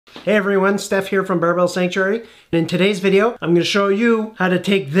Hey everyone, Steph here from Barbell Sanctuary. And in today's video, I'm going to show you how to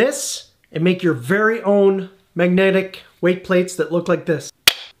take this and make your very own magnetic weight plates that look like this.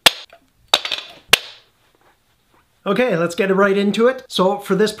 Okay, let's get right into it. So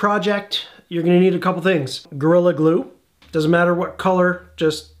for this project, you're going to need a couple things. Gorilla Glue. Doesn't matter what color,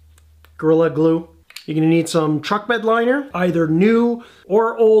 just Gorilla Glue. You're going to need some truck bed liner, either new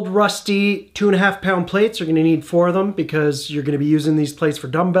or old rusty 2.5 pound plates. You're going to need 4 of them because you're going to be using these plates for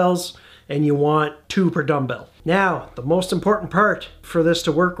dumbbells and you want 2 per dumbbell. Now, the most important part for this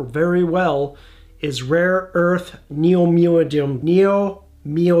to work very well is rare earth neodymium.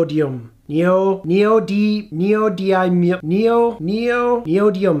 Neodymium. I feel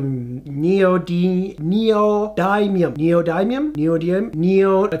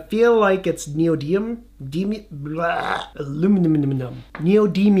like it's neodymium.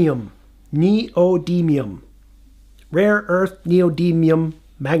 Neodymium. Rare earth neodymium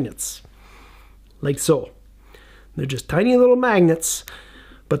magnets. Like so. They're just tiny little magnets,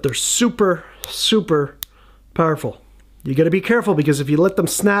 but they're super, super powerful. You gotta be careful because if you let them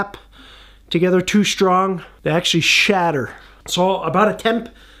snap together too strong, they actually shatter. So about an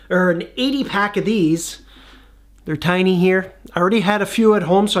 80 pack of these. They're tiny here. I already had a few at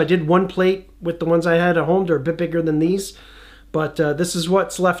home, so I did 1 plate with the ones I had at home. They're a bit bigger than these, but this is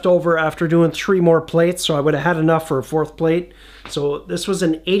what's left over after doing 3 more plates, so I would have had enough for a 4th plate. So this was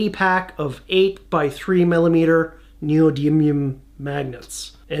an 80 pack of 8 by 3 millimeter neodymium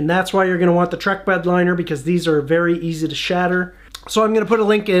magnets. And that's why you're going to want the truck bed liner, because these are very easy to shatter. So I'm going to put a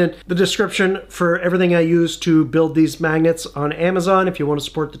link in the description for everything I use to build these magnets on Amazon. If you want to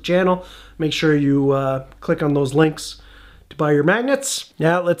support the channel, make sure you click on those links to buy your magnets.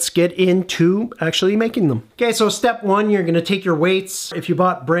 Now let's get into actually making them. Okay, so step 1, you're going to take your weights. If you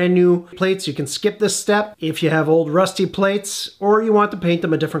bought brand new plates, you can skip this step. If you have old rusty plates or you want to paint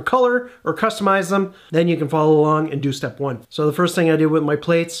them a different color or customize them, then you can follow along and do step 1. So the first thing I did with my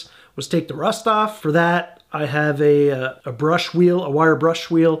plates was take the rust off. For that, I have a brush wheel, a wire brush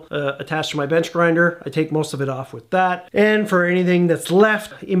wheel attached to my bench grinder. I take most of it off with that. And for anything that's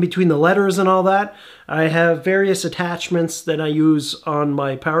left in between the letters and all that, I have various attachments that I use on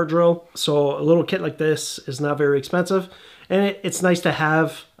my power drill. So a little kit like this is not very expensive and it's nice to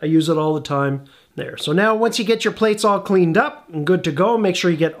have. I use it all the time. There. So now once you get your plates all cleaned up and good to go, make sure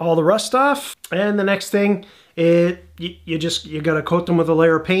you get all the rust off. And the next thing, you gotta coat them with a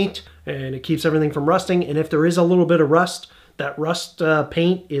layer of paint, and it keeps everything from rusting. And if there is a little bit of rust, that rust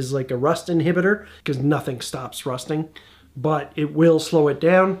paint is like a rust inhibitor, because nothing stops rusting, but it will slow it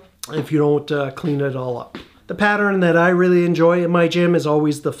down if you don't clean it all up. The pattern that I really enjoy in my gym is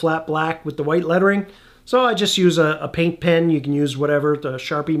always the flat black with the white lettering. So I just use a paint pen. You can use whatever, the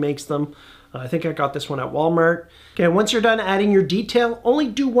Sharpie makes them. I think I got this one at Walmart. Okay, once you're done adding your detail, only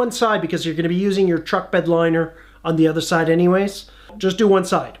do one side because you're going to be using your truck bed liner on the other side anyways. Just do one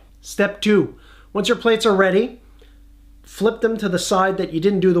side. Step 2, once your plates are ready, flip them to the side that you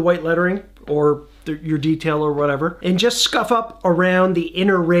didn't do the white lettering or your detail or whatever, and just scuff up around the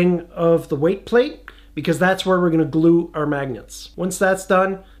inner ring of the weight plate because that's where we're going to glue our magnets. Once that's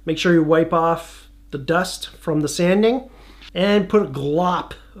done, make sure you wipe off the dust from the sanding and put a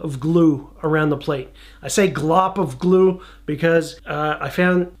glop of glue around the plate. I say glop of glue because I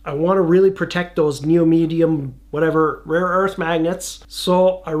found I want to really protect those neodymium, whatever, rare earth magnets.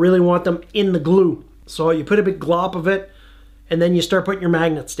 So I really want them in the glue. So you put a big glop of it and then you start putting your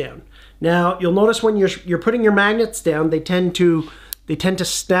magnets down. Now you'll notice when you're putting your magnets down, they tend to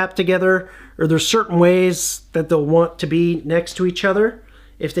snap together, or there's certain ways that they'll want to be next to each other.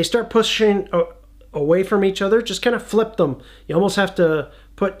 If they start pushing away from each other, just kind of flip them. You almost have to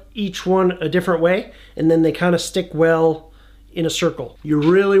put each one a different way, and then they kind of stick well in a circle. You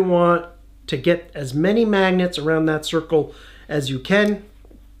really want to get as many magnets around that circle as you can,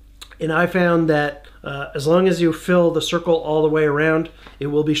 and I found that as long as you fill the circle all the way around, it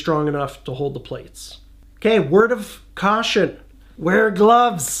will be strong enough to hold the plates. Okay, word of caution, wear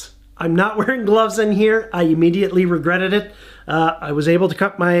gloves. I'm not wearing gloves in here. I immediately regretted it. I was able to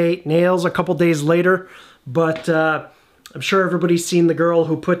cut my nails a couple days later, but I'm sure everybody's seen the girl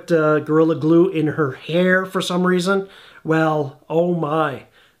who put Gorilla Glue in her hair for some reason. Well, oh my,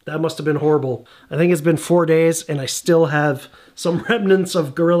 that must have been horrible. I think it's been 4 days and I still have some remnants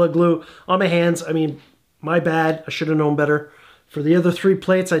of Gorilla Glue on my hands. I mean, my bad, I should have known better. For the other 3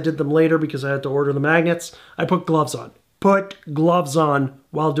 plates, I did them later because I had to order the magnets. I put gloves on. Put gloves on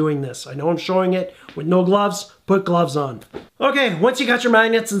while doing this. I know I'm showing it with no gloves, put gloves on. Okay, once you got your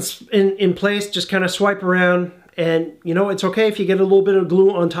magnets in place, just kind of swipe around, and you know, it's okay if you get a little bit of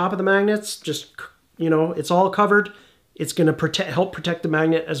glue on top of the magnets, just, you know, it's all covered. It's going to help protect the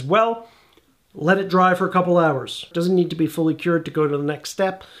magnet as well. Let it dry for a couple hours. It doesn't need to be fully cured to go to the next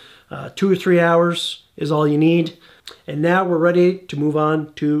step. 2 or 3 hours is all you need. And now we're ready to move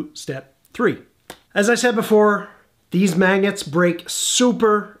on to step 3. As I said before, these magnets break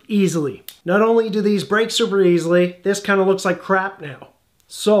super easily. Not only do these break super easily, this kind of looks like crap now.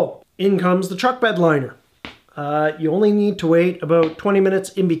 So in comes the truck bed liner. You only need to wait about 20 minutes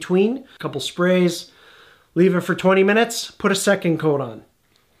in between. A couple sprays, leave it for 20 minutes, put a second coat on.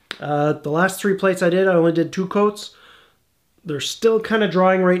 The last 3 plates I only did 2 coats. They're still kind of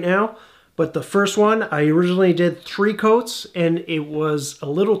drying right now, but the first one, I originally did 3 coats and it was a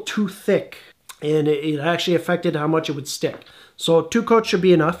little too thick and it actually affected how much it would stick. So 2 coats should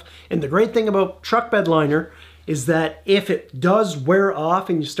be enough. And the great thing about truck bed liner is that if it does wear off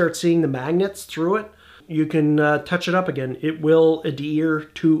and you start seeing the magnets through it, you can touch it up again. It will adhere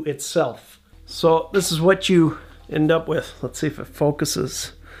to itself. So this is what you end up with. Let's see if it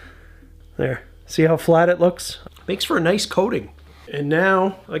focuses. There. See how flat it looks? Makes for a nice coating. And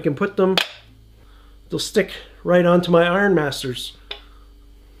now I can put them, they'll stick right onto my Ironmasters.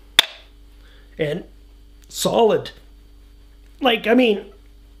 And solid. Like, I mean,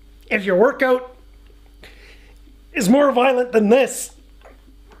 if your workout is more violent than this,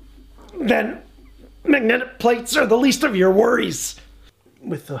 then magnetic plates are the least of your worries.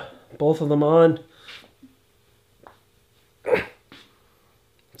 With both of them on.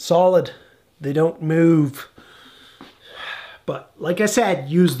 Solid. They don't move. But like I said,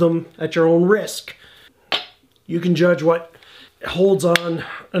 use them at your own risk. You can judge what holds on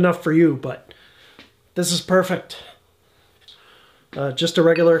enough for you, but this is perfect. Just a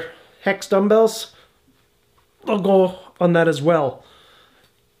regular hex dumbbells, they'll go on that as well.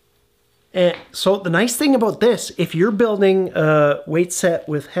 And so the nice thing about this, if you're building a weight set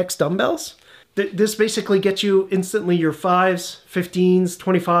with hex dumbbells, this basically gets you instantly your 5s, 15s,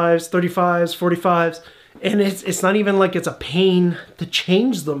 25s, 35s, 45s, and it's not even like it's a pain to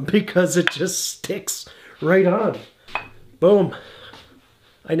change them because it just sticks right on. Boom.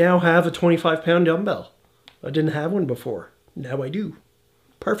 I now have a 25-pound dumbbell. I didn't have one before. Now I do.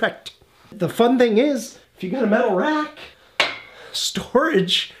 Perfect. The fun thing is, if you got a metal rack,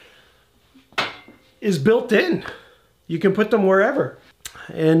 storage is built in. You can put them wherever.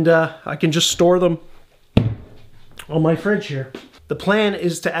 And I can just store them on my fridge here. The plan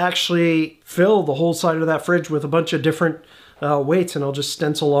is to actually fill the whole side of that fridge with a bunch of different weights, and I'll just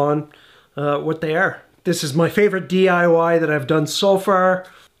stencil on what they are. This is my favorite DIY that I've done so far.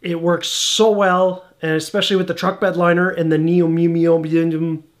 It works so well, and especially with the truck bed liner and the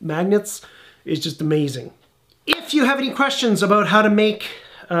neodymium magnets, it's just amazing. If you have any questions about how to make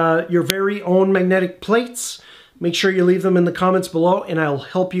your very own magnetic plates, make sure you leave them in the comments below and I'll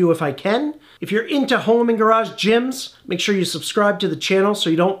help you if I can. If you're into home and garage gyms, make sure you subscribe to the channel so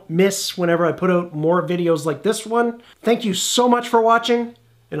you don't miss whenever I put out more videos like this one. Thank you so much for watching,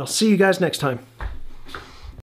 and I'll see you guys next time.